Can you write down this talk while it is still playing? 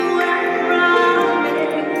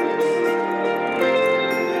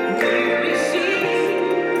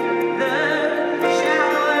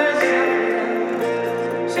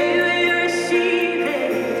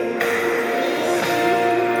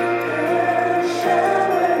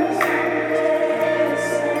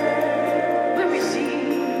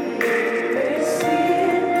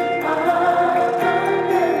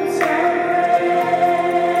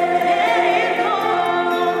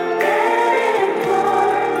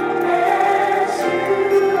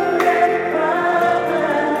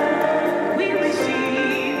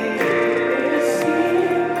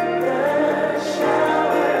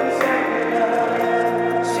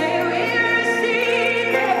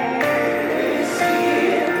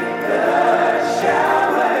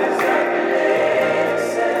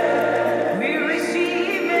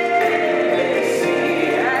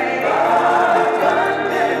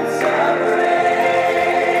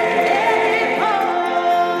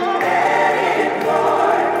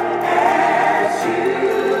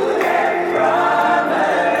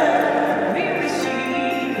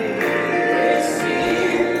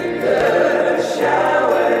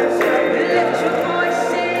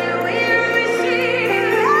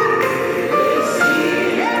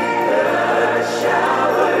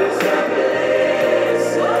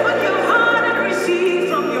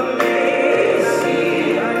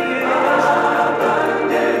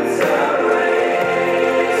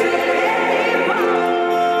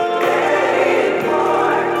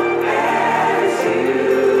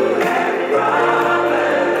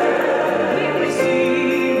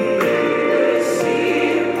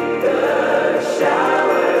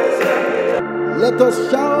Let us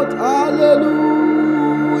shout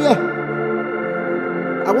hallelujah.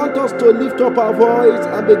 I want us to lift up our voice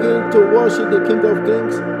and begin to worship the King of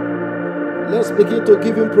Kings. Let's begin to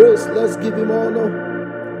give him praise. Let's give him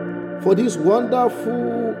honor for this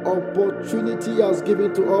wonderful opportunity he has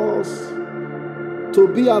given to us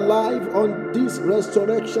to be alive on this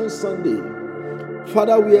Resurrection Sunday.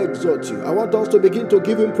 Father, we exhort you. I want us to begin to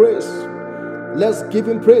give him praise. Let's give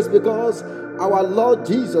him praise because our Lord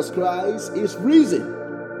Jesus Christ is risen.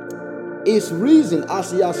 Is risen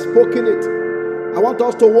as he has spoken it. I want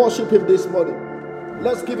us to worship him this morning.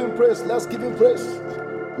 Let's give him praise. Let's give him praise.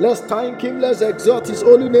 Let's thank him. Let's exalt his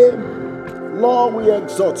holy name. Lord, we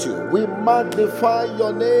exalt you. We magnify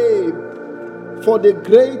your name for the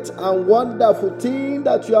great and wonderful thing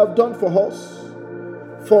that you have done for us,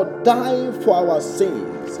 for dying for our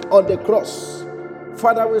sins on the cross.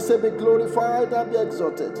 Father, we say be glorified and be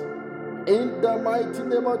exalted. In the mighty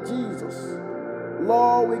name of Jesus.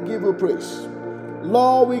 Lord, we give you praise.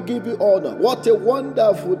 Lord, we give you honor. What a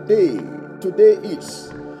wonderful day today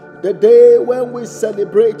is. The day when we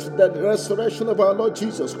celebrate the resurrection of our Lord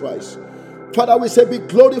Jesus Christ. Father, we say be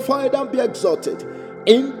glorified and be exalted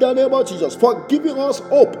in the name of Jesus for giving us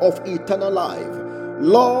hope of eternal life.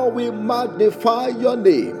 Lord, we magnify your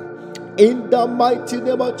name in the mighty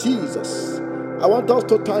name of Jesus. I want us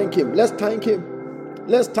to thank him. Let's thank him.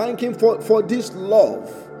 Let's thank him for this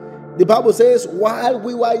love. The Bible says, while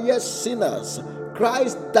we were yet sinners,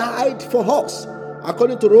 Christ died for us.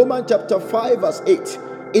 According to Romans chapter 5 verse 8,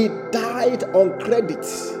 he died on credit.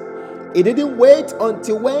 He didn't wait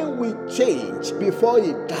until when we changed before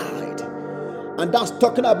he died. And that's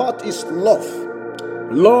talking about his love.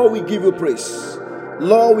 Lord, we give you praise.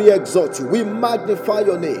 Lord, we exalt you. We magnify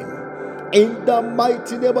your name. In the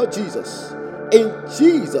mighty name of Jesus. In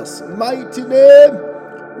Jesus' mighty name,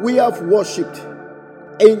 we have worshipped.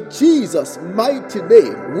 In Jesus' mighty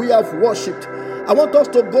name, we have worshipped. I want us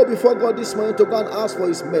to go before God this morning to go and ask for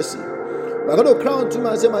his mercy. We're going to cry unto him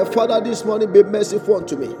and say, my Father, this morning be merciful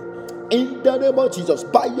unto me. In the name of Jesus,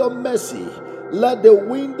 by your mercy, let the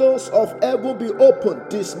windows of heaven be opened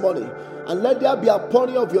this morning. And let there be a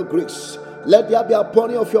pouring of your grace. Let there be a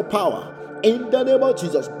pouring of your power. In the name of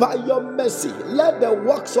Jesus, by your mercy, let the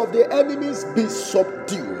works of the enemies be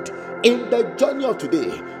subdued. In the journey of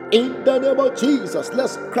today, in the name of Jesus,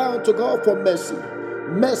 let's cry unto God for mercy.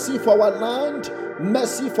 Mercy for our land,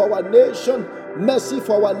 mercy for our nation, mercy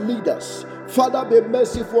for our leaders. Father, be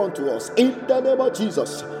merciful unto us. In the name of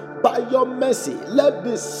Jesus, by your mercy, let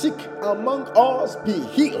the sick among us be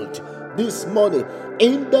healed this morning.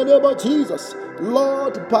 In the name of Jesus,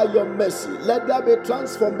 Lord, by your mercy, let there be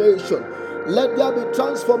transformation. Let there be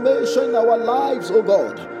transformation in our lives, oh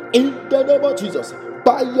God. In the name of Jesus,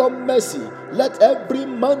 by your mercy, let every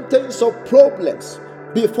mountains of problems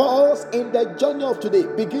before us in the journey of today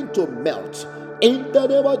begin to melt. In the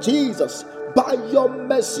name of Jesus, by your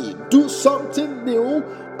mercy, do something new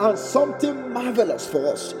and something marvelous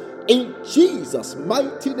for us. In Jesus'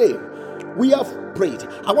 mighty name, we have prayed.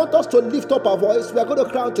 I want us to lift up our voice. We are going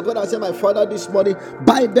to cry to God and say, my Father, this morning,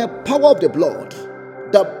 by the power of the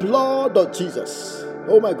blood of Jesus,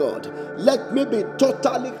 oh my God, let me be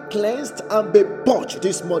totally cleansed and be purged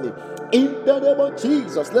this morning. In the name of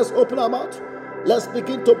Jesus, let's open our mouth. Let's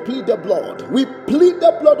begin to plead the blood. We plead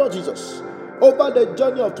the blood of Jesus over the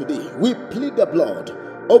journey of today. We plead the blood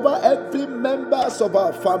over every members of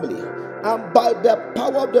our family. And by the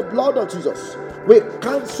power of the blood of Jesus, we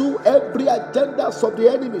cancel every agenda of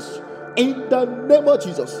the enemies. In the name of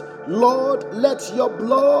Jesus, Lord, let your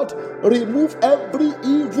blood remove every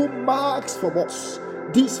evil marks from us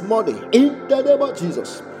this morning. In the name of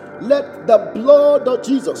Jesus, let the blood of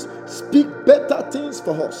Jesus speak better things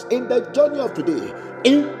for us in the journey of today.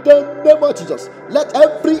 In the name of Jesus, let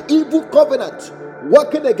every evil covenant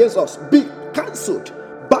working against us be cancelled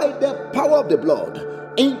by the power of the blood.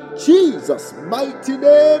 In Jesus' mighty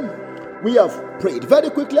name, we have prayed.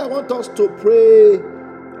 Very quickly, I want us to pray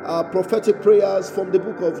prophetic prayers from the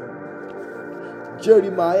book of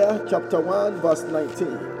Jeremiah chapter 1 verse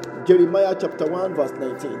 19. Jeremiah chapter 1 verse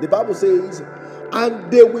 19. The Bible says,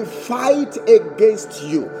 and they will fight against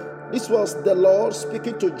you. This was the Lord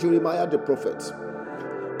speaking to Jeremiah the prophet.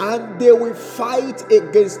 And they will fight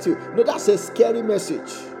against you. No, that's a scary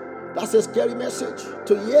message. That's a scary message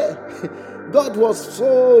to hear. God was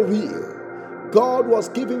so real. God was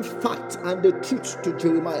giving fact and the truth to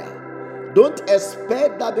Jeremiah. Don't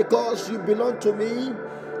expect that because you belong to me,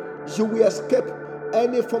 you will escape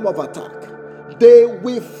any form of attack. They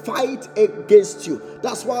will fight against you.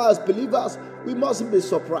 That's why as believers, we mustn't be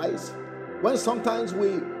surprised when sometimes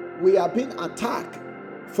we are being attacked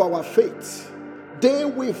for our faith. they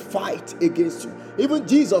will fight against you. Even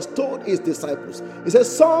Jesus told his disciples, he said,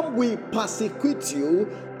 some will persecute you,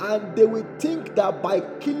 and they will think that by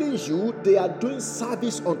killing you, they are doing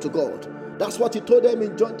service unto God. That's what he told them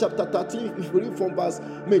in John chapter 13, if we read from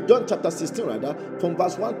John chapter 16 rather, from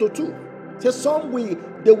verse 1 to 2. So some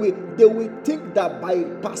they will think that by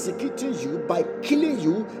persecuting you, by killing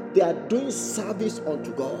you, they are doing service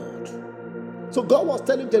unto God. So God was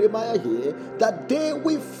telling Jeremiah here that they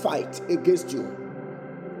will fight against you,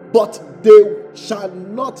 but they shall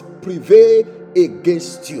not prevail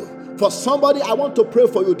against you. For somebody, I want to pray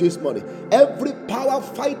for you this morning. Every power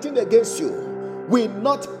fighting against you will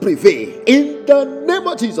not prevail in the name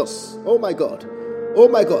of Jesus. Oh my God. Oh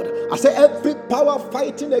my God. I say every power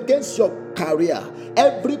fighting against your career,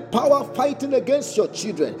 every power fighting against your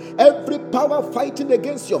children, every power fighting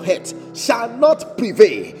against your health shall not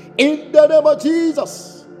prevail in the name of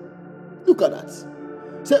Jesus. Look at that.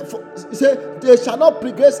 Say, they shall not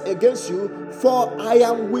progress against you, for I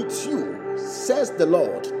am with you, says the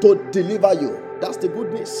Lord, to deliver you. That's the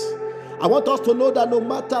good news. I want us to know that no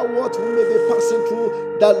matter what we may be passing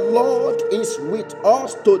through, the Lord is with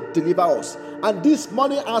us to deliver us. And this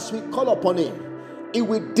morning, as we call upon Him, He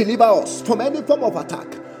will deliver us from any form of attack.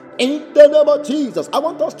 In the name of Jesus, I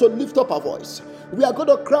want us to lift up our voice. We are going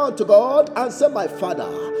to cry unto God and say, my Father,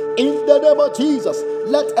 in the name of Jesus,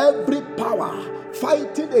 let every power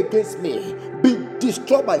fighting against me be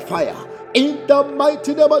destroyed by fire. In the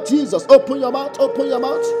mighty name of Jesus, open your mouth, open your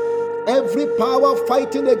mouth. Every power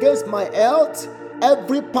fighting against my health,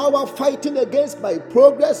 every power fighting against my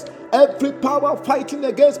progress, every power fighting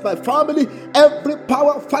against my family, every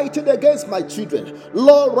power fighting against my children,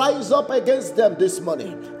 Lord, rise up against them this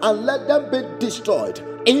morning and let them be destroyed.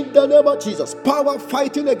 In the name of Jesus, power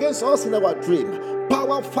fighting against us in our dream,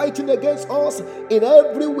 power fighting against us in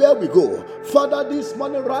everywhere we go. Father, this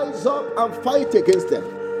morning rise up and fight against them.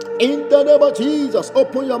 In the name of Jesus,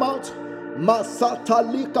 open your mouth.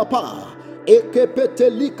 Masatalikapa,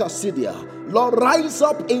 Ekepetelikasidia. Lord, rise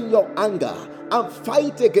up in your anger and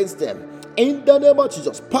fight against them. In the name of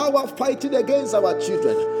Jesus, power fighting against our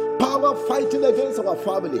children, power fighting against our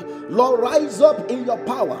family. Lord, rise up in your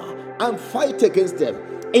power and fight against them.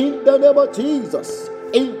 In the name of Jesus,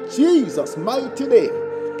 in Jesus' mighty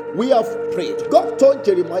name, we have prayed. God told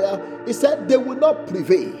Jeremiah, He said, they will not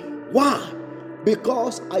prevail. Why?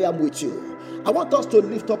 Because I am with you. I want us to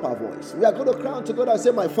lift up our voice. We are going to cry unto God and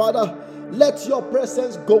say, my Father, let your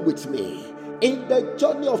presence go with me in the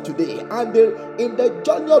journey of today and in the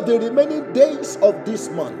journey of the remaining days of this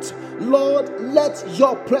month. Lord, let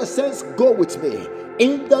your presence go with me.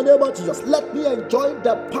 In the name of Jesus, let me enjoy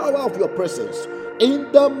the power of your presence.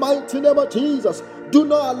 In the mighty name of Jesus, do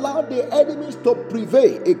not allow the enemies to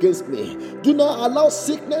prevail against me. Do not allow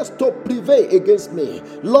sickness to prevail against me.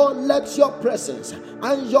 Lord, let your presence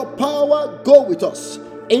and your power go with us.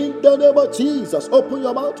 In the name of Jesus, open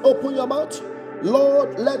your mouth, open your mouth.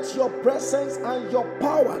 Lord, let your presence and your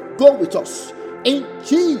power go with us. In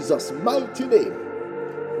Jesus' mighty name,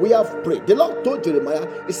 we have prayed. The Lord told Jeremiah,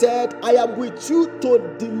 He said, I am with you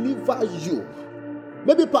to deliver you.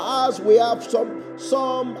 Maybe perhaps we have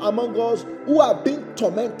some among us who are being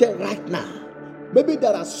tormented right now. Maybe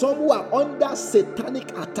there are some who are under satanic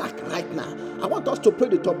attack right now. I want us to pray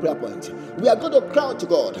the top prayer point. We are going to cry to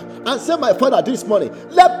God and say, my Father, this morning,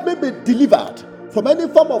 let me be delivered from any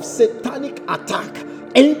form of satanic attack.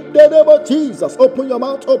 In the name of Jesus, open your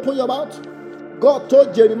mouth, open your mouth. God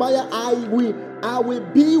told Jeremiah, I will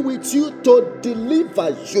be with you to deliver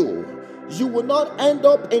you. You will not end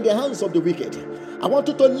up in the hands of the wicked. I want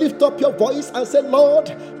you to lift up your voice and say,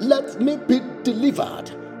 Lord, let me be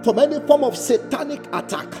delivered from any form of satanic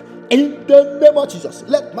attack. In the name of Jesus,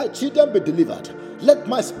 let my children be delivered. Let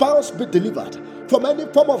my spouse be delivered from any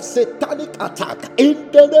form of satanic attack.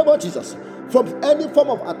 In the name of Jesus, from any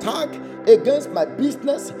form of attack against my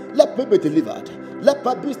business, let me be delivered. Let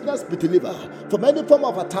my business be delivered. From any form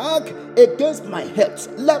of attack against my health,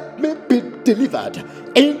 let me be delivered.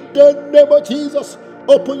 In the name of Jesus,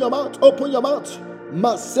 open your mouth, open your mouth. From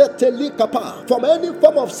any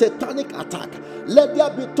form of satanic attack, let there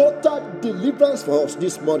be total deliverance for us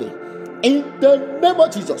this morning. In the name of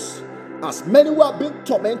Jesus, as many who have been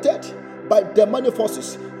tormented by demonic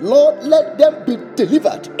forces, Lord, let them be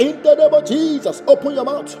delivered. In the name of Jesus, open your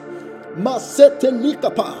mouth.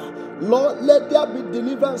 Lord, let there be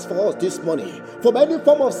deliverance for us this morning from any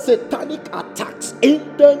form of satanic attacks.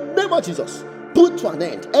 In the name of Jesus, put to an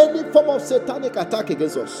end any form of satanic attack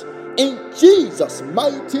against us. In Jesus'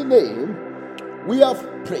 mighty name, we have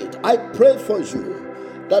prayed. I pray for you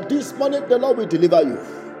that this morning the Lord will deliver you.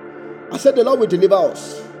 I said the Lord will deliver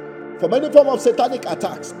us from any form of satanic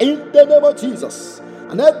attacks in the name of Jesus.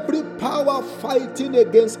 And every power fighting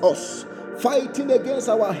against us, fighting against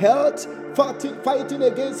our health, fighting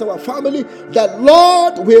against our family, the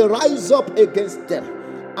Lord will rise up against them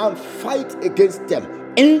and fight against them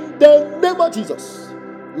in the name of Jesus.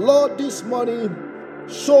 Lord, this morning,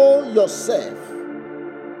 show yourself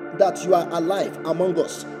that you are alive among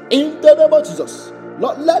us in the name of Jesus.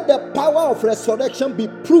 Lord, let the power of resurrection be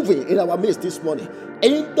proven in our midst this morning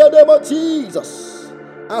in the name of Jesus.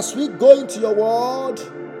 As we go into your word,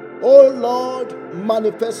 oh Lord,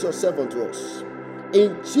 manifest yourself unto us.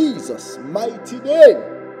 In Jesus' mighty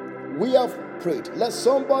name, we have prayed. Let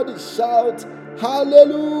somebody shout,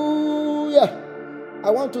 hallelujah. I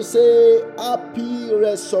want to say happy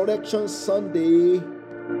Resurrection Sunday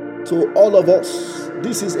to all of us.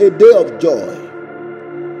 This is a day of joy.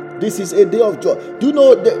 This is a day of joy. Do you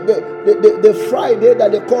know the Friday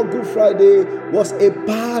that they call Good Friday was a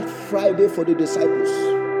bad Friday for the disciples?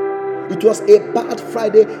 It was a bad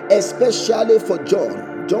Friday, especially for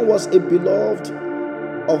John. John was a beloved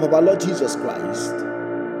of our Lord Jesus Christ.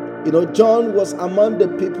 You know, John was among the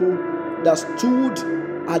people that stood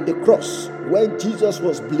at the cross when Jesus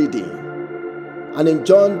was bleeding. And in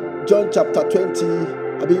John chapter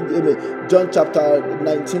 20, John chapter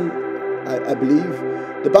 19, I believe,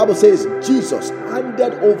 the Bible says Jesus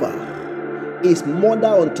handed over his mother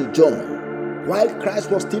unto John. While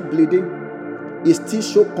Christ was still bleeding, he still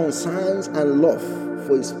showed concerns and love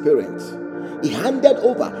for his parents. He handed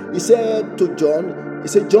over. He said to John,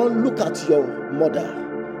 John, look at your mother.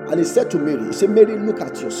 And he said to Mary, Mary, look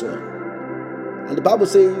at your son. And the Bible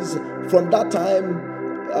says, from that time,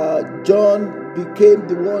 John became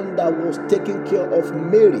the one that was taking care of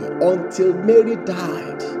Mary until Mary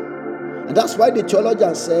died. And that's why the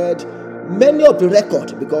theologian said, many of the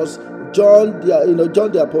record, because John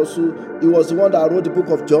the Apostle, he was the one that wrote the book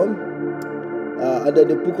of John. And then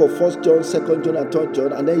the book of 1 John, 2 John, and 3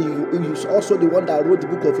 John. And then he was also the one that wrote the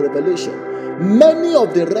book of Revelation. Many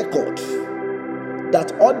of the records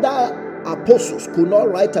that other apostles could not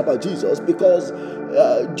write about Jesus, because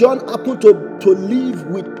John happened to live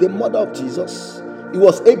with the mother of Jesus. He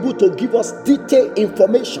was able to give us detailed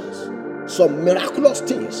information, some miraculous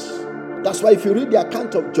things. That's why if you read the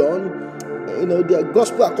account of John, the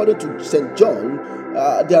gospel according to St. John,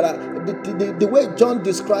 there are the way John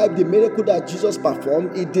described the miracle that Jesus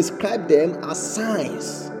performed. He described them as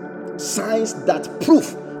signs that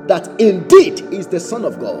prove that indeed is the Son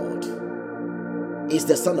of God. Is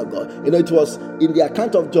the Son of God. It was in the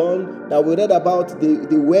account of John that we read about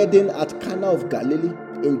the wedding at Cana of Galilee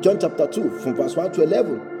in John chapter 2 from verse 1 to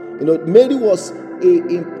 11. Mary was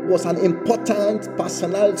an important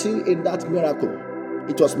personality in that miracle.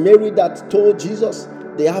 It was Mary that told Jesus,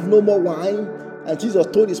 they have no more wine. And Jesus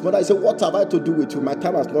told his mother, he said, what have I to do with you? My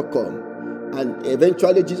time has not come. And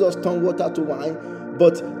eventually Jesus turned water to wine.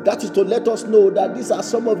 But that is to let us know that these are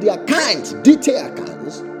some of the accounts, detailed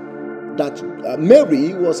accounts, that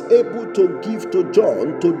Mary was able to give to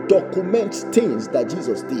John to document things that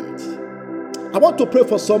Jesus did. I want to pray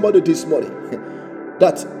for somebody this morning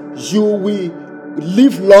that you will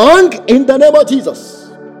live long in the name of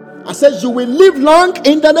Jesus. I said you will live long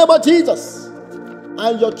in the name of Jesus.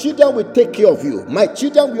 And your children will take care of you. My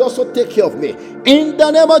children will also take care of me in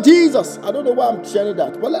the name of Jesus. I don't know why I'm sharing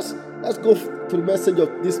that, but let's go to the message of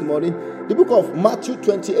this morning. The book of Matthew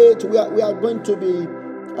 28. We are going to be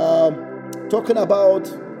talking about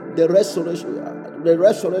the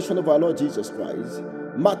resurrection of our Lord Jesus Christ.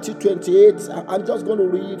 Matthew 28. I'm just going to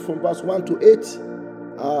read from verse 1 to 8.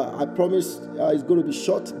 I promise it's going to be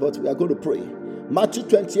short, but we are going to pray. Matthew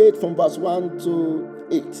 28 from verse 1 to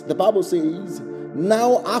 8. The Bible says,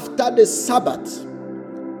 now after the Sabbath,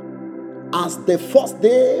 as the first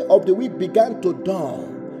day of the week began to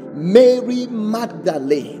dawn, Mary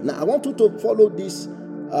Magdalene. Now I want you to follow this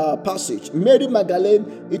passage. Mary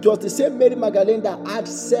Magdalene, it was the same Mary Magdalene that had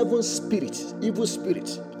 7 spirits, evil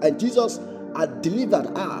spirits. And Jesus had delivered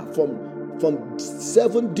her from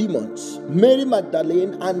 7 demons. Mary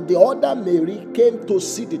Magdalene and the other Mary came to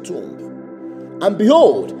see the tomb. And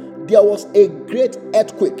behold, there was a great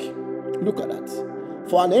earthquake. Look at that.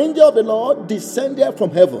 For an angel of the Lord descended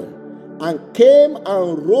from heaven and came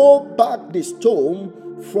and rolled back the stone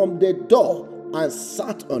from the door and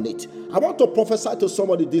sat on it. I want to prophesy to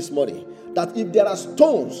somebody this morning that if there are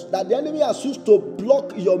stones that the enemy has used to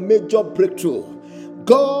block your major breakthrough,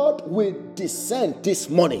 God will descend this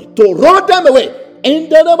morning to roll them away in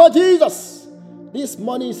the name of Jesus. This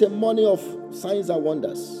morning is a morning of signs and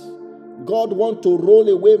wonders. God wants to roll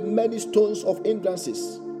away many stones of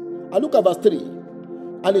hindrances. And look at verse 3.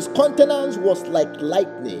 And his countenance was like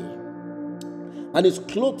lightning, and his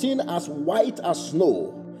clothing as white as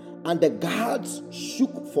snow. And the guards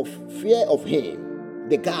shook for fear of him.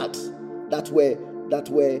 The guards that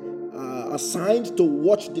were assigned to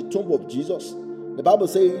watch the tomb of Jesus. The Bible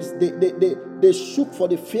says they shook for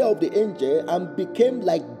the fear of the angel and became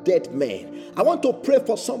like dead men. I want to pray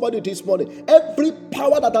for somebody this morning. Every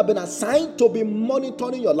power that have been assigned to be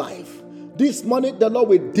monitoring your life, this morning the Lord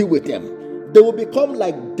will deal with them. They will become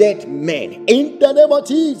like dead men in the name of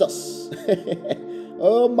Jesus.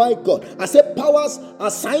 Oh my God. I said powers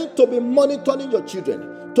assigned to be monitoring your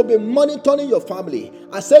children, to be monitoring your family.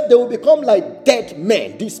 I said they will become like dead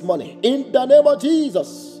men this morning in the name of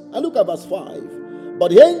Jesus. And look at verse 5. But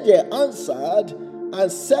the angel answered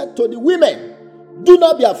and said to the women, do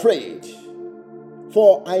not be afraid,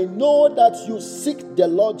 for I know that you seek the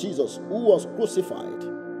Lord Jesus who was crucified.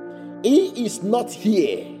 He is not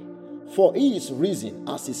here, for he is risen,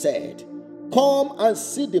 as he said. Come and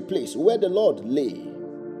see the place where the Lord lay,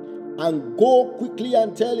 and go quickly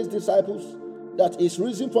and tell his disciples that he is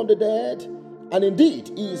risen from the dead, and indeed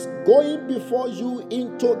he is going before you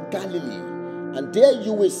into Galilee, and there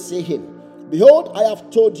you will see him. Behold, I have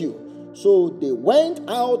told you. So they went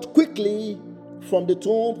out quickly from the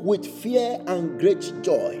tomb with fear and great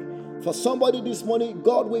joy. For somebody this morning,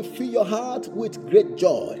 God will fill your heart with great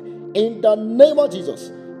joy in the name of Jesus,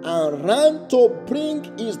 and ran to bring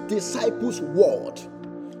his disciples word.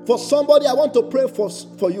 For somebody, I want to pray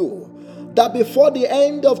for you that before the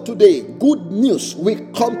end of today, good news will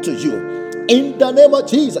come to you in the name of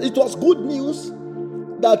Jesus. It was good news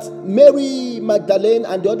that Mary Magdalene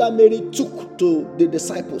and the other Mary took to the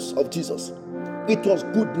disciples of Jesus. It was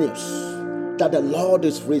good news that the Lord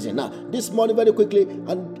is risen. Now, this morning, very quickly,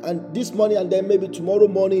 and this morning, and then maybe tomorrow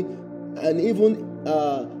morning, and even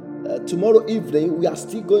tomorrow evening, we are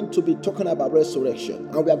still going to be talking about resurrection,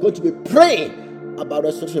 and we are going to be praying about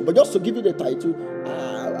resurrection. But just to give you the title,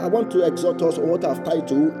 I want to exhort us on what I've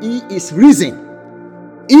titled, He is risen.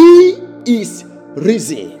 He is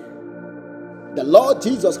risen. The Lord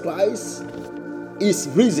Jesus Christ is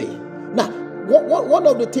risen. Now, one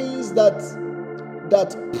of the things that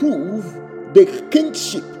prove the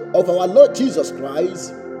kingship of our Lord Jesus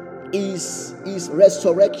Christ is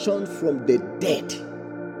resurrection from the dead.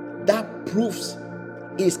 That proves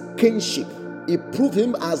his kingship. It proves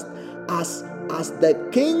him as the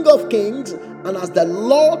King of Kings and as the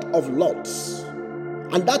Lord of Lords.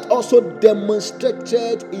 And that also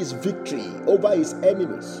demonstrated his victory over his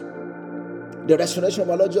enemies. The resurrection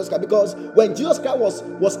of our Lord Jesus Christ. Because when Jesus Christ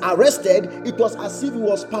was arrested, it was as if he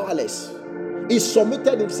was powerless. He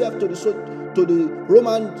submitted himself to the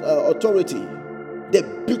Roman authority. They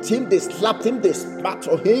beat him, they slapped him, they spat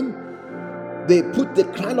on him. They put the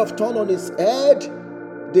crown of thorns on his head.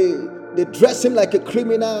 They dressed him like a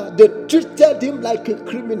criminal. They treated him like a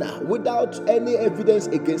criminal without any evidence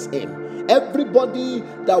against him. Everybody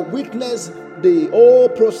that witnessed the whole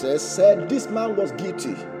process said this man was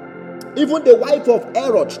guilty. Even the wife of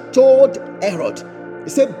Herod told Herod, he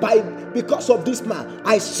said, because of this man,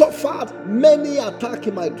 I suffered many attacks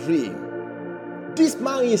in my dream. This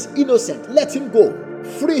man is innocent. Let him go.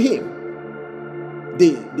 Free him.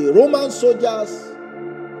 The Roman soldiers,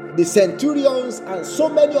 the centurions, and so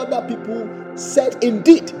many other people said,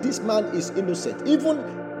 indeed, this man is innocent. Even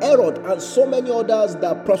Herod and so many others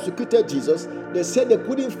that prosecuted Jesus, they said they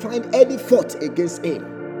couldn't find any fault against him.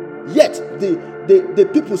 Yet the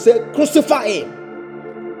people said, crucify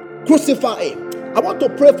him. Crucify him. I want to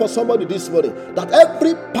pray for somebody this morning that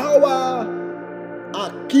every power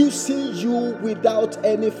accusing you without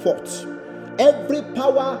any fault, every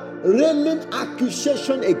power railing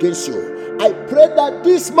accusation against you, I pray that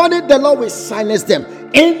this morning the Lord will silence them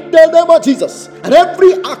in the name of Jesus. And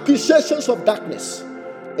every accusations of darkness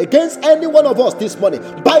against any one of us this morning,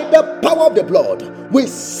 by the power of the blood, we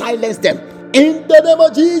silence them in the name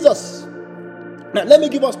of Jesus. Now let me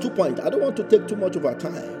give us 2 points. I don't want to take too much of our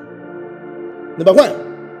time. Number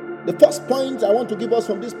 1, the first point I want to give us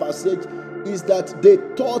from this passage is that they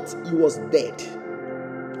thought he was dead.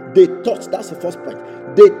 They thought, that's the first point.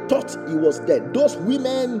 They thought he was dead. Those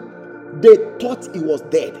women, they thought he was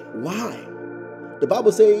dead. Why? The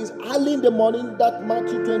Bible says, early in the morning, that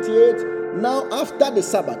Matthew 28, now after the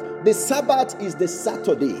Sabbath is the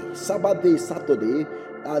Saturday. Sabbath day is Saturday,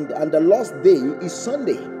 and the last day is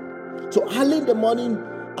Sunday. So early in the morning,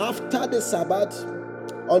 after the Sabbath,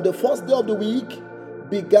 on the first day of the week,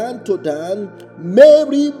 began to dawn,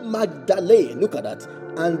 Mary Magdalene, look at that,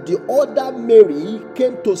 and the other Mary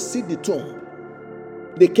came to see the tomb.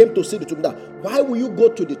 They came to see the tomb. Now, why will you go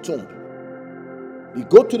to the tomb? You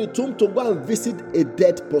go to the tomb to go and visit a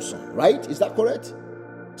dead person, right? Is that correct?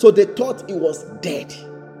 So they thought he was dead.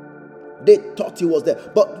 They thought he was there.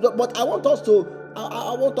 But I want us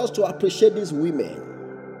to appreciate these women,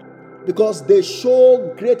 because they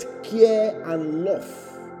show great care and love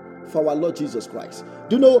for our Lord Jesus Christ.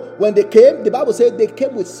 Do you know, when they came, the Bible said they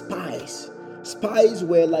came with spies. Spies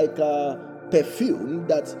were like perfume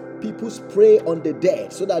that people spray on the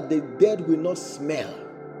dead so that the dead will not smell.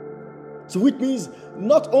 So which means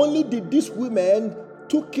not only did these women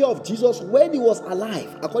took care of Jesus when he was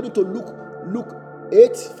alive, according to Luke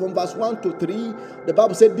 8 from verse 1 to 3, the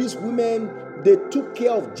Bible said these women, they took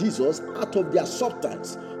care of Jesus out of their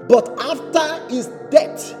substance. But after his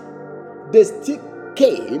death, they still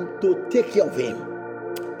came to take care of him.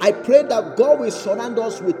 I pray that God will surround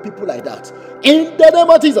us with people like that in the name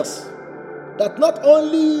of Jesus. That not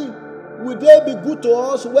only will they be good to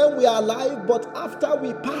us when we are alive, but after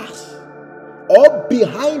we pass, or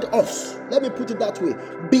behind us, let me put it that way,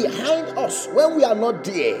 behind us, when we are not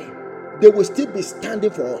there, they will still be standing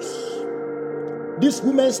for us. These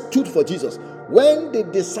women stood for Jesus. When the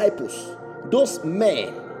disciples, those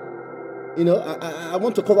men, I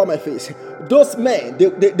want to cover my face. Those men,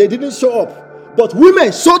 they didn't show up, but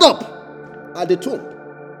women showed up at the tomb.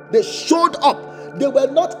 They showed up. They were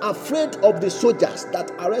not afraid of the soldiers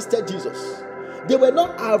that arrested Jesus. They were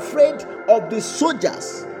not afraid of the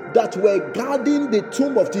soldiers that were guarding the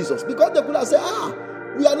tomb of Jesus, because they could have said,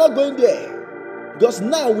 we are not going there. Because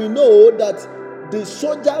now we know that the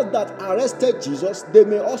soldiers that arrested Jesus, they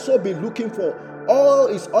may also be looking for all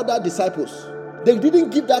his other disciples. They didn't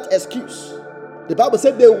give that excuse. The Bible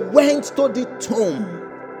said they went to the tomb.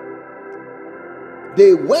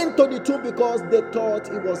 They went to the tomb because they thought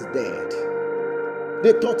he was dead.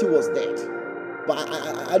 They thought he was dead. But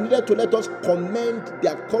I needed to let us commend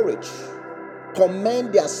their courage,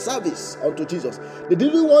 commend their service unto Jesus. They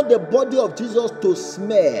didn't want the body of Jesus to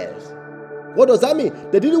smell. What does that mean?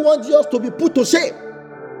 They didn't want Jesus to be put to shame.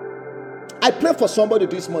 I pray for somebody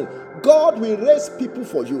this morning. God will raise people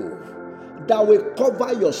for you that will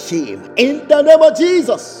cover your shame in the name of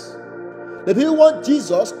Jesus. They didn't want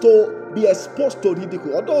Jesus to be exposed to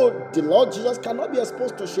ridicule. Although the Lord Jesus cannot be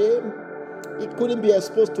exposed to shame, he couldn't be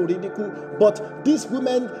exposed to ridicule. But these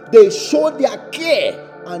women, they showed their care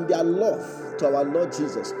and their love to our Lord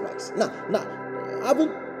Jesus Christ. Now,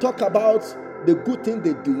 having talked about the good thing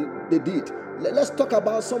they did, let's talk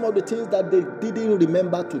about some of the things that they didn't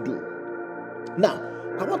remember to do. Now,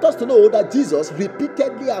 I want us to know that Jesus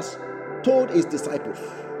repeatedly has told his disciples.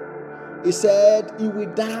 He said he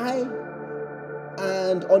will die,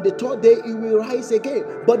 and on the third day he will rise again.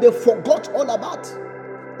 But they forgot all about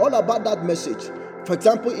that message. For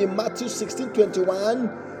example, in Matthew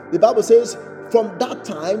 16:21, the Bible says, from that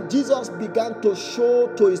time Jesus began to show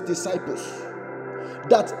to his disciples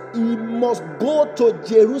that he must go to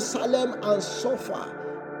Jerusalem and suffer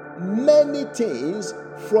many things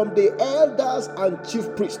from the elders and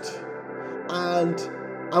chief priests, and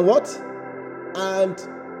what? And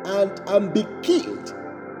be killed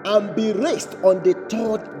and be raised on the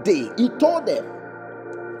third day. He told them,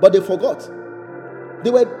 but they forgot.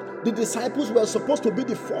 The disciples were supposed to be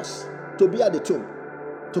the first to be at the tomb,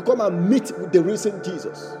 to come and meet with the risen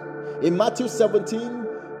Jesus. In Matthew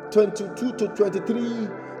 17:22 to 23,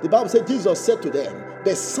 the Bible said, Jesus said to them,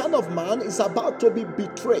 the Son of Man is about to be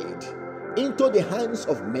betrayed into the hands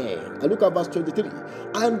of men. And look at verse 23.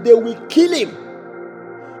 And they will kill him,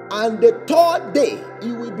 and the third day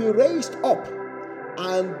he will be raised up.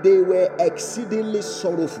 And they were exceedingly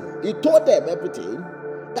sorrowful. He told them everything,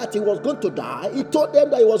 that he was going to die. He told them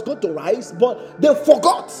that he was going to rise, but they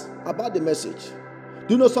forgot about the message.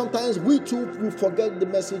 Do you know, sometimes we too will forget the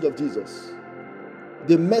message of Jesus.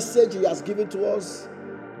 The message he has given to us,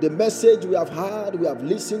 the message we have heard, we have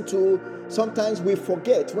listened to. Sometimes we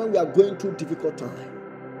forget when we are going through difficult time.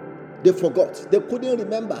 They forgot. They couldn't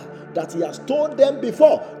remember that he has told them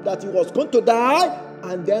before that he was going to die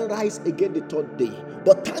and then rise again the third day.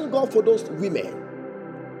 But thank God for those women.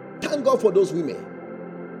 Thank God for those women.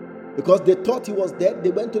 Because they thought he was dead,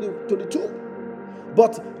 they went to the tomb.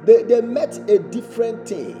 But they met a different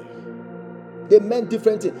thing. They meant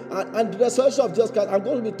different things. And the resurrection of Jesus Christ, I'm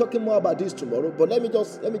going to be talking more about this tomorrow, but let me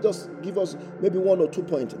just give us maybe 1 or 2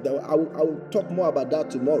 points. I will talk more about that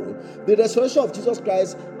tomorrow. The resurrection of Jesus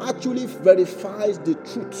Christ actually verifies the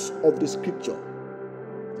truths of the scripture.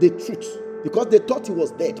 The truth. Because they thought he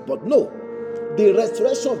was dead, but no. The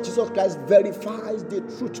resurrection of Jesus Christ verifies the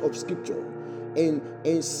truth of scripture.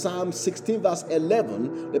 In Psalm 16 verse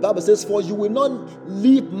 11, the Bible says, for you will not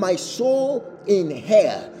leave my soul in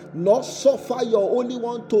hell, nor suffer your only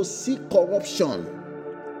one to see corruption.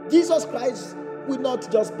 Jesus Christ will not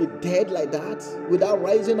just be dead like that without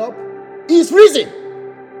rising up. He is risen,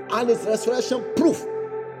 and his resurrection proof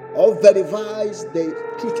or verifies the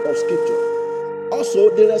truth of Scripture. Also,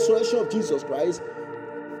 the resurrection of Jesus Christ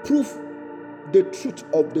proves the truth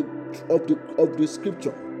of the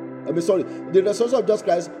Scripture. The resurrection of Jesus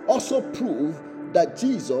Christ also proves that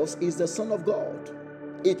Jesus is the Son of God.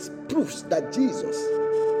 It proves that Jesus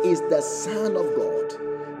is the Son of God.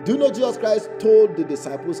 Do you know Jesus Christ told the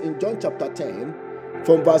disciples in John chapter 10,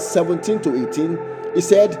 from verse 17 to 18, he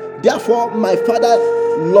said, "Therefore my Father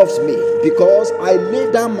loves me, because I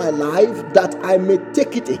lay down my life that I may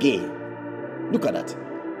take it again." Look at that.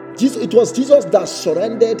 It was Jesus that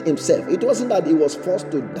surrendered himself. It wasn't that he was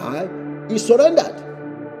forced to die. He surrendered.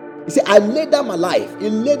 He said, "I laid down my life." He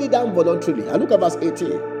laid it down voluntarily. And look at verse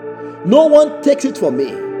 18. "No one takes it from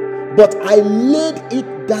me, but I laid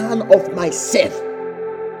it down of myself."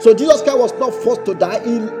 So Jesus Christ was not forced to die.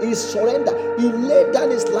 He surrendered. He laid down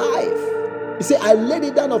his life. He said, "I laid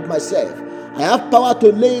it down of myself. I have power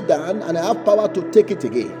to lay it down, and I have power to take it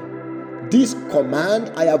again. This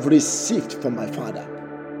command I have received from my Father."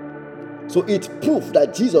 So it proved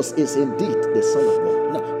that Jesus is indeed the Son of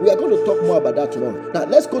God. Now, we are going to talk more about that tomorrow. Now,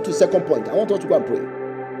 let's go to the second point. I want us to go and pray.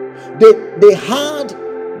 They heard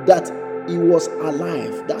that he was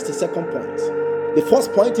alive. That's the second point. The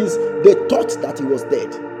first point is they thought that he was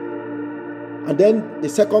dead. And then the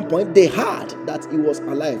second point, they heard that he was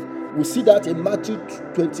alive. We see that in Matthew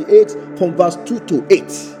 28 from verse 2 to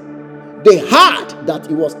 8. They heard that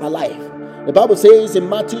he was alive. The Bible says in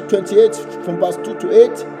Matthew 28 from verse 2 to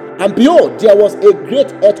 8, "And behold, there was a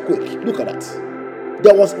great earthquake." Look at that.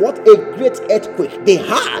 There was what? A great earthquake. They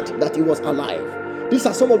heard that he was alive. These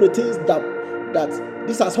are some of the things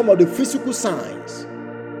these are some of the physical signs.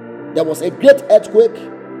 There was a great earthquake,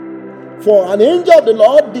 for an angel of the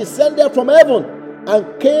Lord descended from heaven and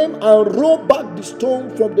came and rolled back the stone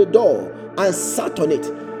from the door and sat on it.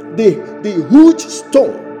 The huge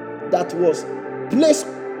stone that was placed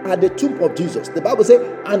at the tomb of Jesus. The Bible says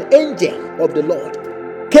an angel of the Lord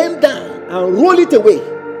came down and rolled it away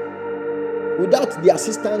without the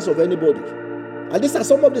assistance of anybody. And these are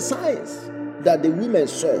some of the signs that the women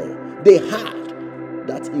saw. They heard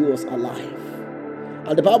that he was alive.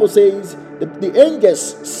 And the Bible says the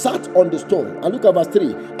angels sat on the stone. And look at verse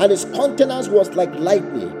 3. "And his countenance was like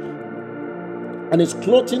lightning, and his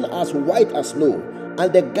clothing as white as snow.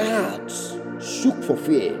 And the guards shook for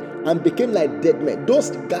fear and became like dead men." Those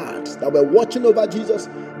guards that were watching over Jesus,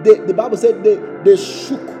 the Bible said they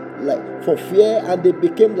shook like for fear, and they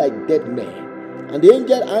became like dead men. And the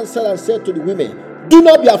angel answered and said to the women, "Do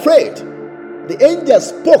not be afraid." The angel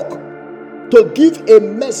spoke to give a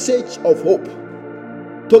message of hope,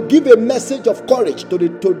 to give a message of courage to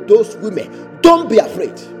those women. Don't be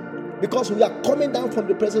afraid, because we are coming down from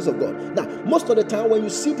the presence of God. Now, most of the time when you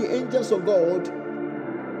see the angels of God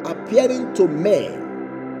appearing to men,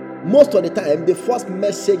 most of the time the first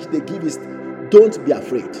message they give is, don't be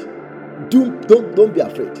afraid. Don't be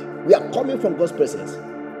afraid. We are coming from God's presence.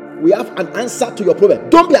 We have an answer to your problem.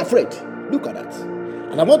 Don't be afraid. Look at that.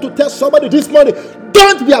 And I want to tell somebody this morning,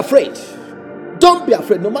 don't be afraid. Don't be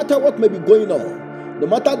afraid. No matter what may be going on, no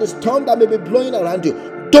matter the storm that may be blowing around you,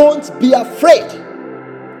 don't be afraid.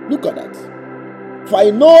 Look at that. "For I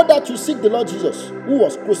know that you seek the Lord Jesus, who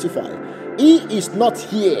was crucified. He is not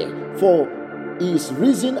here, for he is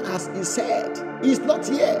risen as he said." He is not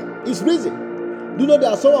here. He is risen. Do you know there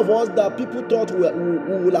are some of us that people thought we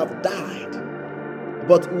will have died,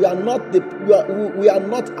 but we are not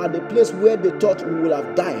at the place where they thought we will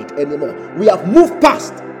have died anymore. We have moved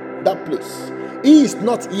past that place. He is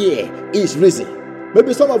not here. He is risen.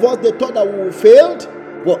 Maybe some of us, they thought that we failed,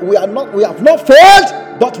 but we are not. We have not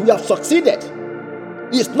failed, but we have succeeded.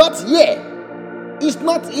 He is not here. He is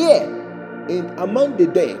not here among the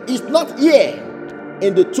dead. He is not here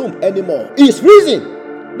in the tomb anymore. He is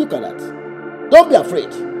risen. Look at that. Don't be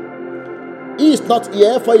afraid. He is not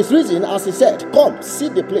here, for his reason, as he said, "Come, see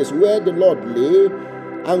the place where the Lord lay,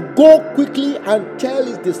 and go quickly and tell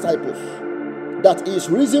his disciples that he is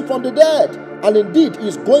risen from the dead, and indeed he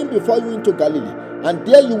is going before you into Galilee, and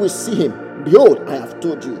there you will see him. Behold, I have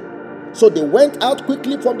told you." So they went out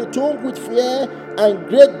quickly from the tomb with fear and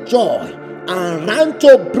great joy, and ran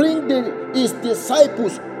to bring his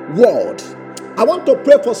disciples word. I want to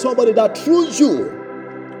pray for somebody that through you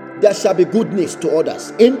there shall be good news to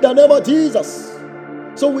others in the name of Jesus.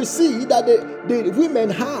 So we see that the women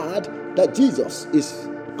heard that Jesus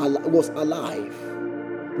was alive.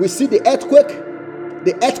 We see the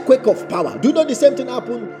earthquake of power. Do you know the same thing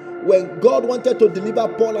happened when God wanted to deliver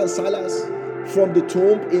Paul and Silas from the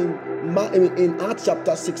tomb in Acts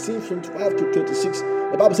chapter 16 from 12 to 26?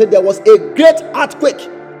 The Bible said there was a great earthquake,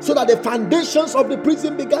 so that the foundations of the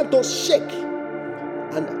prison began to shake,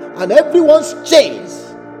 and everyone's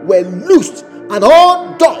chains were loosed and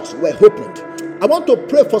all doors were opened. I want to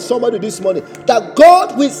pray for somebody this morning that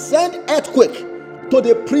God will send earthquake to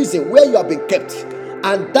the prison where you have been kept,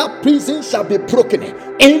 and that prison shall be broken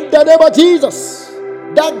in the name of Jesus.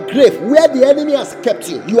 That grave where the enemy has kept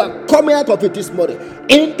you, you are coming out of it this morning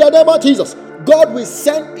in the name of Jesus. God will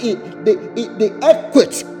send the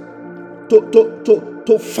earthquake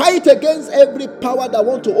to fight against every power that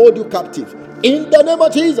want to hold you captive in the name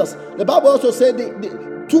of Jesus. The Bible also said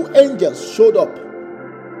the two angels showed up.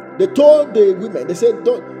 They told the women, they said,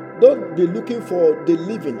 don't be looking for the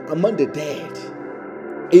living among the dead.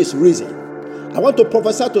 It's risen. I want to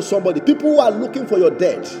prophesy to somebody. People who are looking for your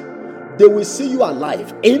dead, they will see you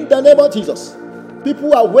alive in the name of Jesus.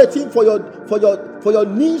 People who are waiting for your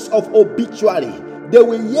news of obituary, they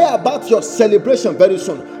will hear about your celebration very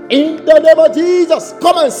soon in the name of Jesus.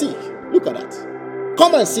 Come and see. Look at that.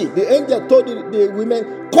 Come and see. The angel told the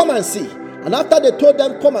women, come and see. And after they told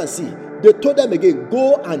them, come and see, they told them again,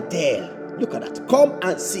 go and tell. Look at that. Come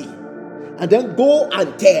and see. And then go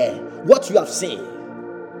and tell what you have seen.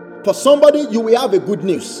 For somebody, you will have a good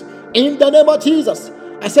news in the name of Jesus.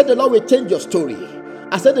 I said the Lord will change your story.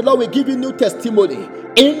 I said the Lord will give you new testimony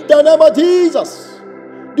in the name of Jesus.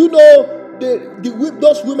 Do you know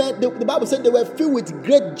those women? The Bible said they were filled with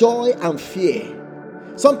great joy and fear.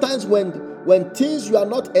 Sometimes when things you are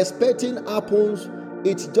not expecting happens,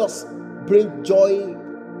 it just brings joy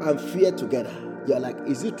and fear together. You are like,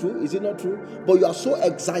 is it true? Is it not true? But you are so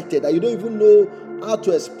excited that you don't even know how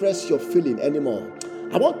to express your feeling anymore.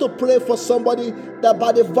 I want to pray for somebody that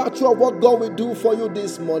by the virtue of what God will do for you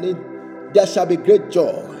this morning, there shall be great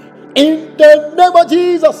joy. In the name of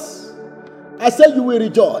Jesus, I say you will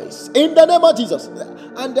rejoice. In the name of Jesus.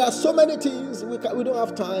 And there are so many things we don't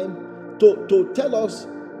have time to tell us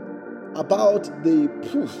about the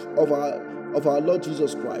proof of our Lord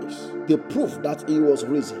Jesus Christ. The proof that he was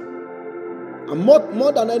risen. And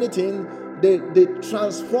more than anything, the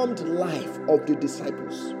transformed life of the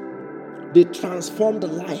disciples. They transformed the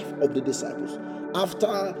life of the disciples.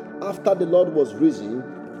 After the Lord was risen,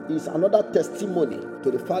 is another testimony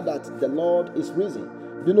to the fact that the Lord is risen.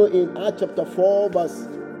 You know, in Acts chapter 4, verse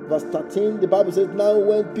 13, the Bible says, now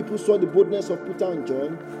when people saw the boldness of Peter and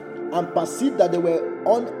John and perceived that they were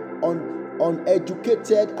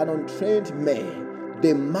uneducated and untrained men,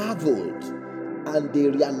 they marveled and they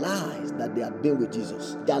realized that they had been with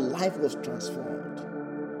Jesus. Their life was transformed.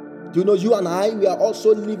 Do you know, you and I, we are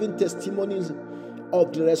also living testimonies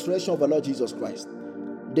of the resurrection of our Lord Jesus Christ.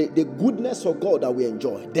 The goodness of God that we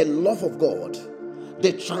enjoy, the love of God,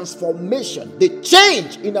 the transformation, the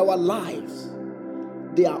change in our lives.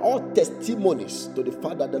 They are all testimonies to the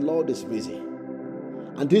fact that the Lord is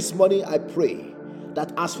risen. And this morning I pray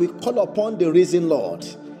that as we call upon the risen Lord,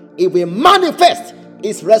 He will manifest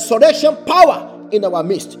His resurrection power in our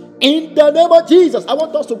midst. In the name of Jesus, I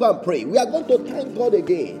want us to go and pray. We are going to thank God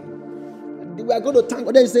again. We are going to thank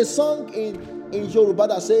God. There is a song in Yoruba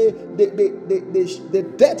that says,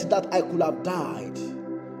 the death that I could have died,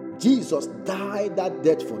 Jesus died that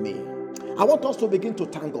death for me. I want us to begin to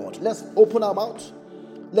thank God. Let's open our mouth.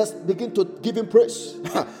 Let's begin to give Him praise.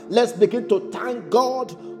 Let's begin to thank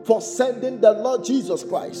God for sending the Lord Jesus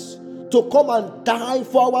Christ to come and die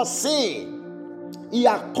for our sin. He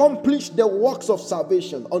accomplished the works of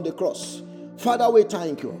salvation on the cross. Father, we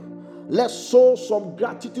thank you. Let's show some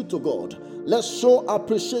gratitude to God. Let's show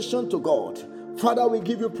appreciation to God. Father, we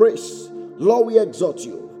give you praise. Lord, we exhort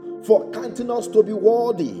you for counting us to be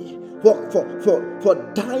worthy,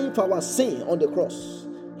 for dying for our sin on the cross.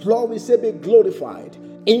 Lord, we say be glorified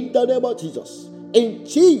in the name of Jesus. In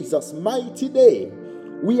Jesus' mighty name,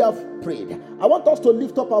 we have prayed. I want us to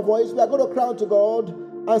lift up our voice. We are going to cry to God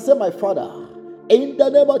and say, my Father, in the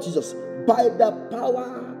name of Jesus, by the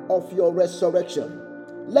power of your resurrection,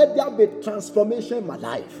 let there be transformation in my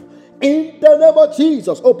life. In the name of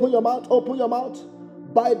Jesus, open your mouth, open your mouth.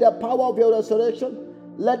 By the power of your resurrection,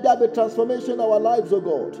 let there be transformation in our lives, oh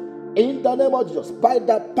God. In the name of Jesus, by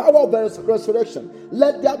the power of the resurrection,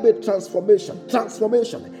 let there be transformation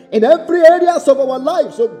in every areas of our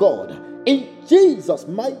lives, oh God. In Jesus'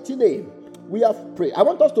 mighty name, we have prayed. I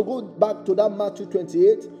want us to go back to that Matthew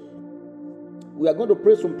 28. We are going to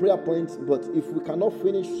pray some prayer points, but if we cannot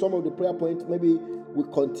finish some of the prayer points, maybe we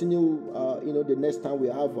continue, the next time we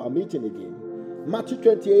have a meeting again. Matthew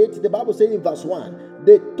 28, the Bible says in verse 1,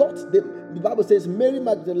 the Bible says Mary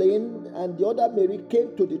Magdalene and the other Mary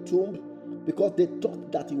came to the tomb because they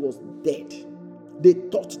thought that he was dead. They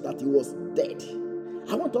thought that he was dead.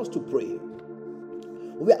 I want us to pray.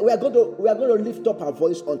 We are going to lift up our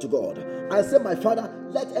voice unto God and say, my Father,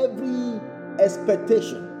 let every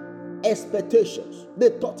expectations, they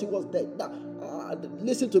thought he was dead. Now,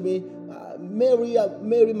 listen to me.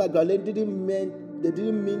 Mary Magdalene didn't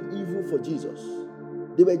mean evil for Jesus.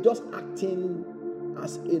 They were just acting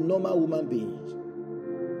as a normal human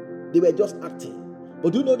being. They were just acting.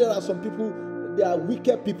 But do you know there are some people, they are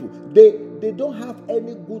wicked people. They don't have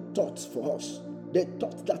any good thoughts for us. They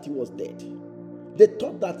thought that he was dead. They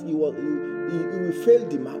thought that he will fail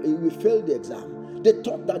the exam. They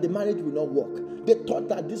thought that the marriage will not work. They thought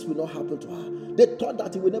that this will not happen to her. They thought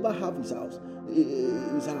that he will never have his house.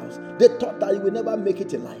 They thought that he will never make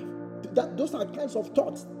it in life. Those are kinds of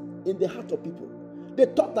thoughts in the heart of people. They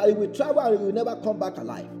thought that he will travel and he will never come back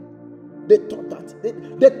alive. They thought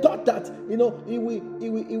that. They thought that he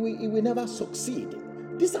will never succeed.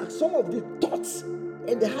 These are some of the thoughts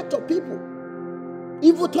in the heart of people.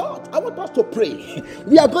 Evil thought. I want us to pray.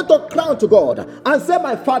 We are going to cry to God and say,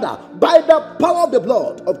 my Father, by the power of the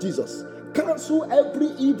blood of Jesus, cancel every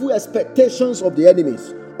evil expectations of the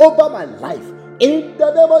enemies over my life. In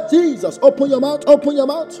the name of Jesus, open your mouth, open your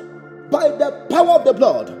mouth. By the power of the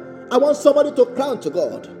blood, I want somebody to cry to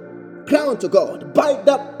God. Cry to God. By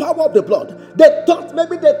the power of the blood.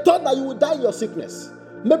 Maybe they thought that you would die in your sickness.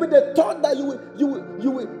 Maybe they thought that you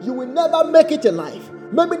will never make it in life.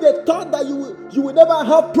 Maybe they thought that you will never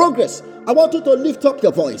have progress. I want you to lift up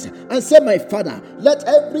your voice and say, my Father, let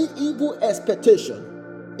every evil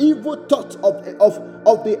expectation, evil thought of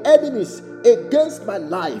the enemies against my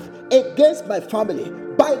life, against my family,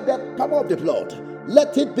 by the power of the blood,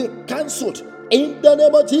 let it be cancelled in the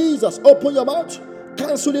name of Jesus. Open your mouth.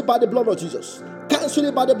 Cancel it by the blood of Jesus. Cancel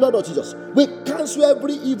it by the blood of Jesus. We cancel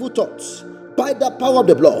every evil thought by the power of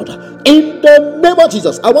the blood in the name of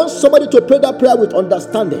Jesus. I want somebody to pray that prayer with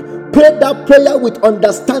understanding. Pray that prayer with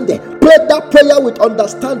understanding. Pray that prayer with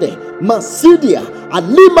understanding. Masidia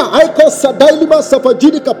Alima Aiko Sadailima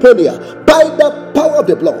Safajidi Kaponia. By the power of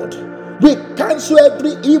the blood, we cancel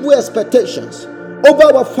every evil expectations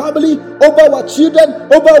over our family, over our children,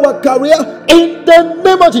 over our career in the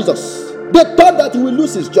name of Jesus. They thought that he will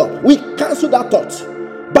lose his job. We cancel that thought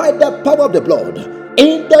by the power of the blood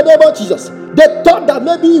in the name of Jesus. They thought that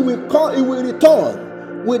maybe he will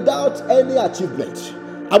return without any achievement.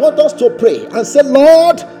 I want us to pray and say,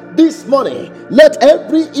 Lord, this morning, let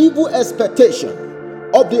every evil expectation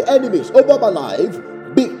of the enemies over my life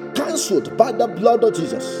be cancelled by the blood of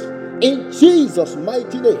Jesus. In Jesus'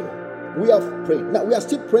 mighty name, we have prayed. Now, we are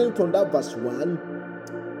still praying from that verse 1.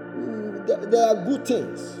 There are good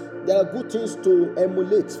things. There are good things to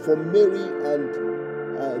emulate for Mary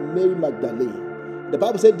and Mary Magdalene. The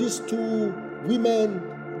Bible said these two women,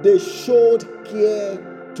 they showed care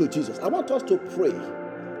to Jesus. I want us to pray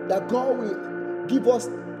that God will give us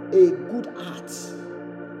a good heart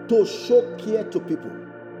to show care to people.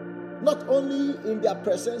 Not only in their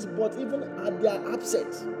presence, but even at their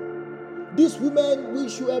absence. These women, we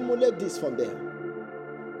should emulate this from them.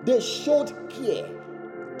 They showed care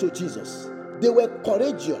to Jesus. They were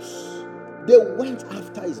courageous. They went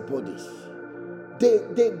after his body. They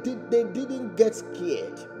didn't get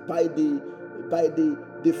scared by the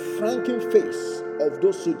franking face of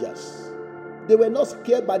those soldiers. They were not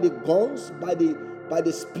scared by the guns, by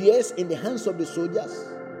the spears in the hands of the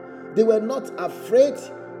soldiers. They were not afraid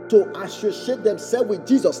to associate themselves with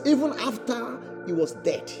Jesus even after he was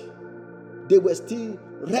dead. They were still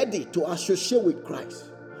ready to associate with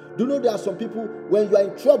Christ. Do you know there are some people, when you are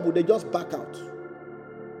in trouble, they just back out.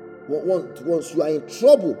 Once you are in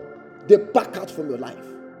trouble, they back out from your life.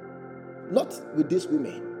 Not with these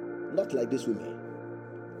women. Not like these women.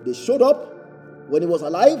 They showed up when he was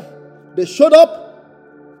alive. They showed up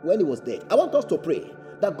when he was dead. I want us to pray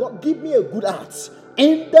that God give me a good heart.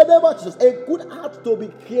 In the name of Jesus, a good heart to be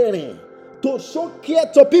caring, to show care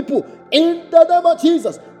to people. In the name of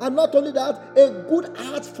Jesus. And not only that, a good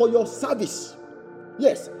heart for your service.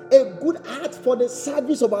 Yes, a good heart for the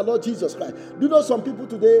service of our Lord Jesus Christ. Do you know some people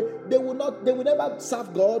today, they will never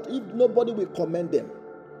serve God if nobody will commend them.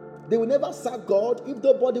 They will never serve God if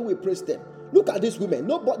nobody will praise them. Look at these women.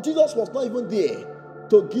 Jesus was not even there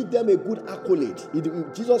to give them a good accolade.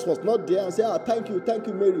 Jesus was not there and say, thank you,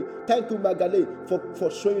 Mary, thank you, Magdalene, for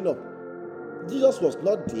showing up. Jesus was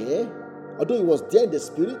not there, although he was there in the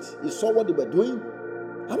spirit. He saw what they were doing.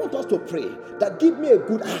 I want us to pray that give me a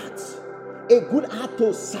good heart. A good heart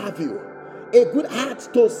to serve you. A good heart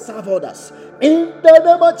to serve others. In the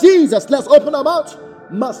name of Jesus, let's open our mouth.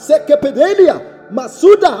 Masekepedelia,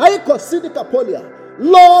 Masuda, Aiko Sidikapolia.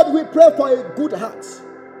 Lord, we pray for a good heart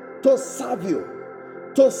to serve you,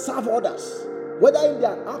 to serve others, whether in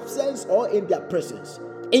their absence or in their presence.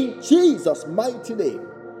 In Jesus' mighty name,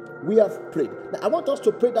 we have prayed. Now, I want us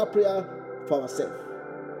to pray that prayer for ourselves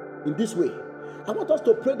in this way. I want us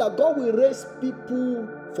to pray that God will raise people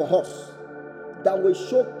for us that will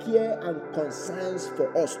show care and concerns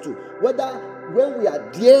for us too, whether when we are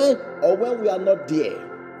there or when we are not there.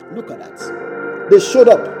 Look at that. They showed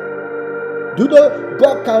up. Do you know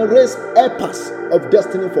God can raise helpers of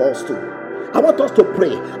destiny for us too? I want us to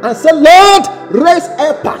pray and say, Lord, raise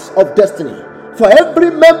helpers of destiny for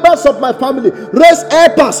every members of my family. Raise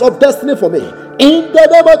helpers of destiny for me. In the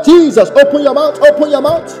name of Jesus, open your mouth, open your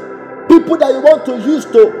mouth. People that you want to use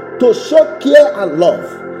to show care and love.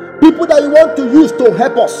 People that you want to use to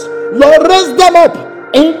help us. Lord, raise them up.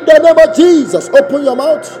 In the name of Jesus, open your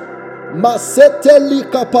mouth.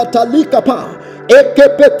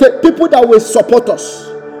 People that will support us.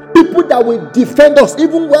 People that will defend us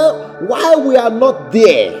even while we are not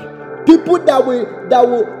there. People that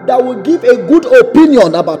will give a good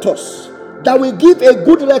opinion about us, that will give a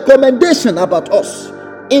good recommendation about us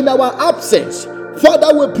in our absence.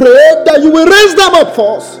 Father, we pray that you will raise them up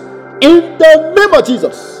for us in the name of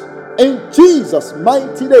Jesus. In Jesus'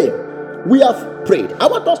 mighty name, we have prayed. I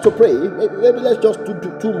want us to pray. Maybe let's just do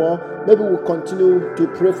two more. Maybe we'll continue to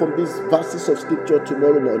pray from these verses of scripture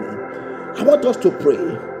tomorrow morning. I want us to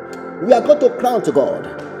pray. We are going to cry to God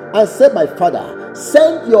and say, my Father,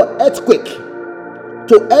 send your earthquake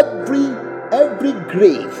to every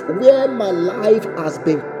grave where my life has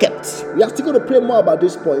been kept. We are still going to pray more about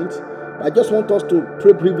this point. I just want us to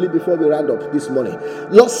pray briefly before we round up this morning.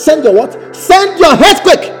 Lord, send your what? Send your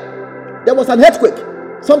earthquake. There was an earthquake.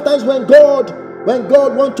 Sometimes when God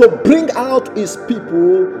wants to bring out his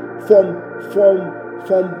people from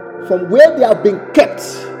where they have been kept,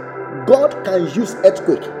 God can use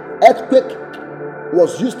earthquake. Earthquake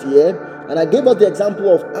was used here, and I gave us the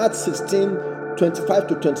example of Acts 16, 25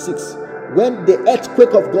 to 26, when the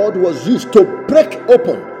earthquake of God was used to break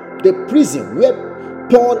open the prison where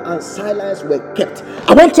Paul and Silas were kept.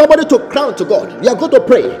 I want somebody to cry to God. We are going to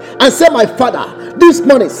pray and say, my Father, this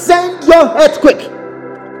morning, send your earthquake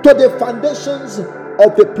to the foundations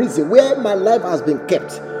of the prison where my life has been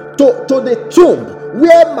kept, to the tomb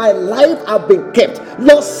where my life has been kept.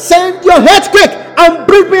 Lord, send your earthquake and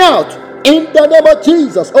bring me out in the name of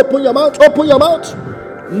Jesus. Open your mouth, open your mouth.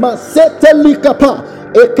 Lord, send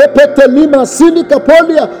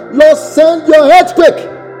your earthquake,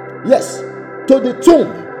 yes, to the tomb,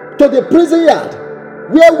 to the prison yard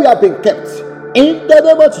where we have been kept, in the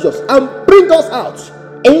name of Jesus, and bring us out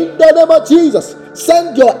in the name of Jesus.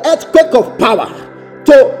 Send your earthquake of power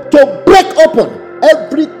to break open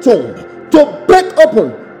every tomb, to break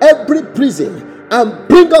open every prison, and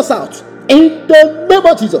bring us out in the name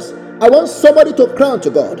of Jesus. I want somebody to cry to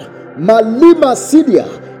God. Malima Sidia,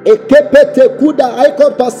 Ekepete Kuda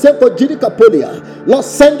Icon Paseko Jirika Polia. Lord,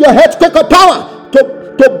 send your earthquake of power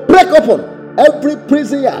to break open every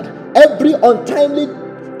prison yard, every untimely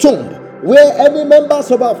tomb where any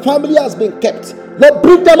members of our family has been kept. Lord,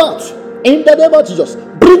 bring them out in the name of Jesus.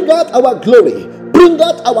 Bring out our glory, bring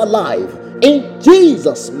out our life. In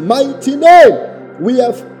Jesus' mighty name, we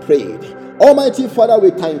have prayed. Almighty Father, we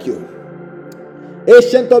thank you.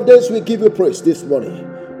 Ancient of days, we give you praise this morning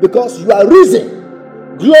because you are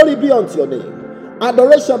risen. Glory be unto your name.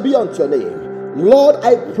 Adoration be unto your name. Lord,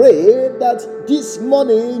 I pray that this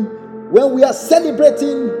morning, when we are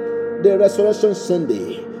celebrating the Resurrection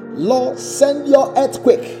Sunday, Lord, send your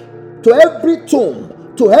earthquake to every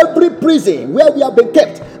tomb, to every prison where we have been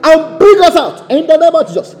kept, and bring us out in the name of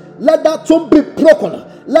Jesus. Let that tomb be broken.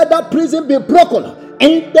 Let that prison be broken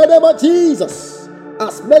in the name of Jesus.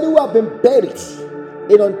 As many who have been buried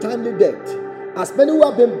in untimely death, as many who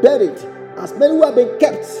have been buried, as many who have been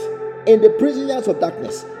kept in the prison yards of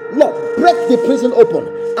darkness, Lord, break the prison open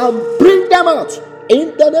and bring them out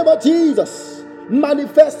in the name of Jesus.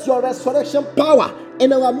 Manifest your resurrection power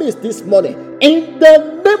in our midst this morning in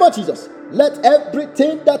the name of Jesus. Let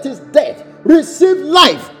everything that is dead receive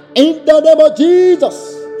life in the name of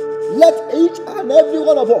Jesus. Let each and every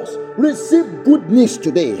one of us receive good news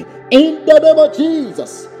today in the name of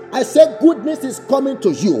Jesus. I say goodness is coming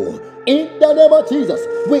to you in the name of Jesus.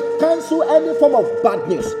 We cancel any form of bad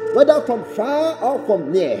news, whether from far or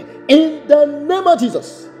from near. In the name of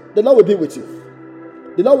Jesus, the Lord will be with you.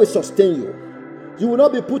 The Lord will sustain you. You will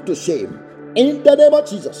not be put to shame. In the name of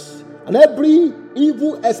Jesus. And every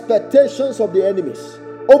evil expectations of the enemies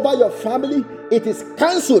over your family, it is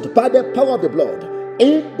cancelled by the power of the blood.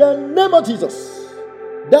 In the name of Jesus.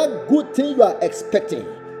 That good thing you are expecting,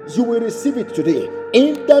 you will receive it today.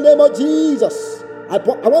 In the name of Jesus. I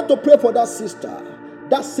want to pray for that sister.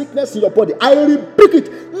 That sickness in your body, I rebuke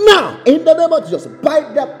it now in the name of Jesus. By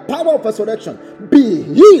the power of resurrection, be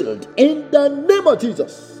healed in the name of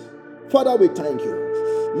Jesus. Father, we thank you.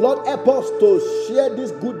 Lord, help us to share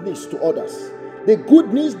this good news to others. The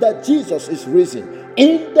good news that Jesus is risen.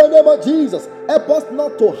 In the name of Jesus, help us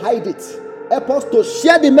not to hide it. Help us to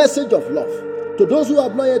share the message of love to those who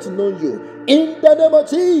have not yet known you. In the name of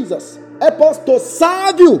Jesus, help us to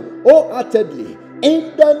serve you wholeheartedly.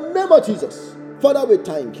 In the name of Jesus, Father, we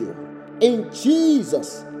thank you. In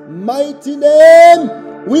Jesus' mighty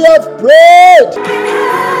name, we have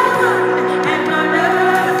prayed.